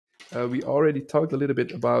We already talked a little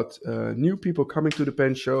bit about new people coming to the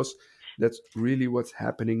pen shows. That's really what's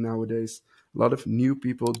happening nowadays. A lot of new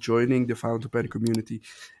people joining the fountain pen community,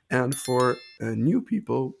 and for new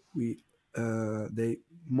people, they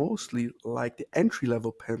mostly like the entry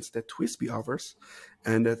level pens that TWSBI offers,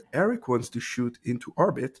 and that Eric wants to shoot into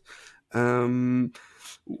orbit. Um,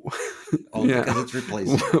 Only yeah, because it's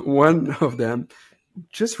replacing. one of them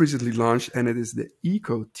just recently launched, and it is the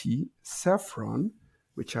Eco T Saffron,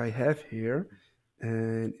 which I have here.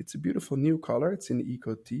 And it's a beautiful new color. It's in the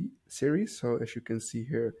Eco T series. So as you can see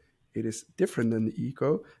here, it is different than the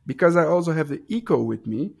Eco, because I also have the Eco with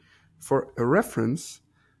me for a reference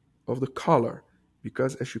of the color.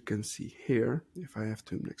 Because as you can see here, if I have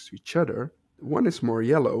them next to each other, one is more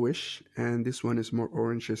yellowish and this one is more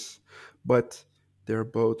orangish, but they're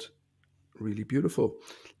both really beautiful.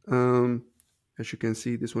 Um, as you can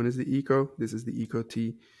see, this one is the Eco, this is the Eco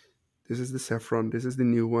T, this is the Saffron, this is the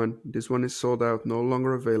new one. This one is sold out, no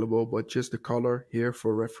longer available, but just the color here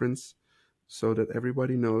for reference so that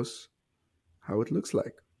everybody knows how it looks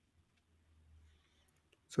like.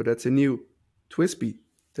 So that's a new TWSBI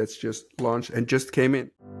that's just launched and just came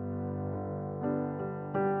in.